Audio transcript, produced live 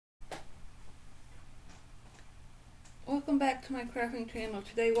back to my crafting channel.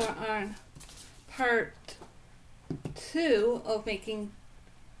 Today we're on part 2 of making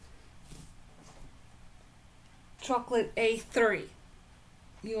chocolate A3.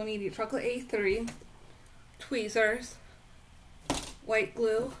 You will need your chocolate A3, tweezers, white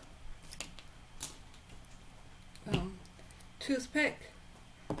glue, toothpick,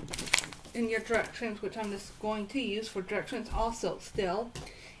 and your directions, which I'm just going to use for directions also still,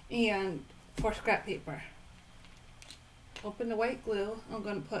 and for scrap paper. Open the white glue. I'm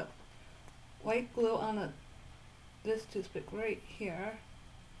going to put white glue on this toothpick right here,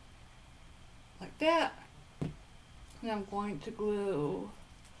 like that. And I'm going to glue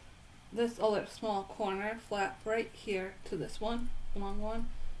this other small corner flap right here to this one, long one.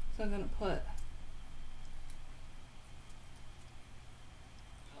 So I'm going to put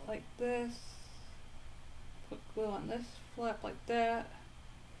like this, put glue on this flap like that,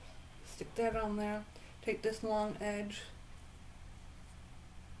 stick that on there, take this long edge,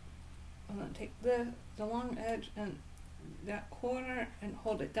 I'm going to take the long edge and that corner and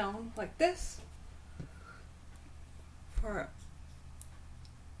hold it down like this, for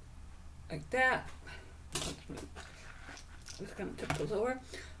like that. I'm just going to tip those over.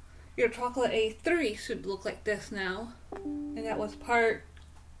 Your chocolate A3 should look like this now, and that was part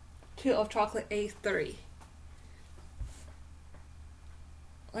 2 of chocolate A3.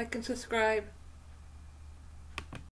 Like and subscribe.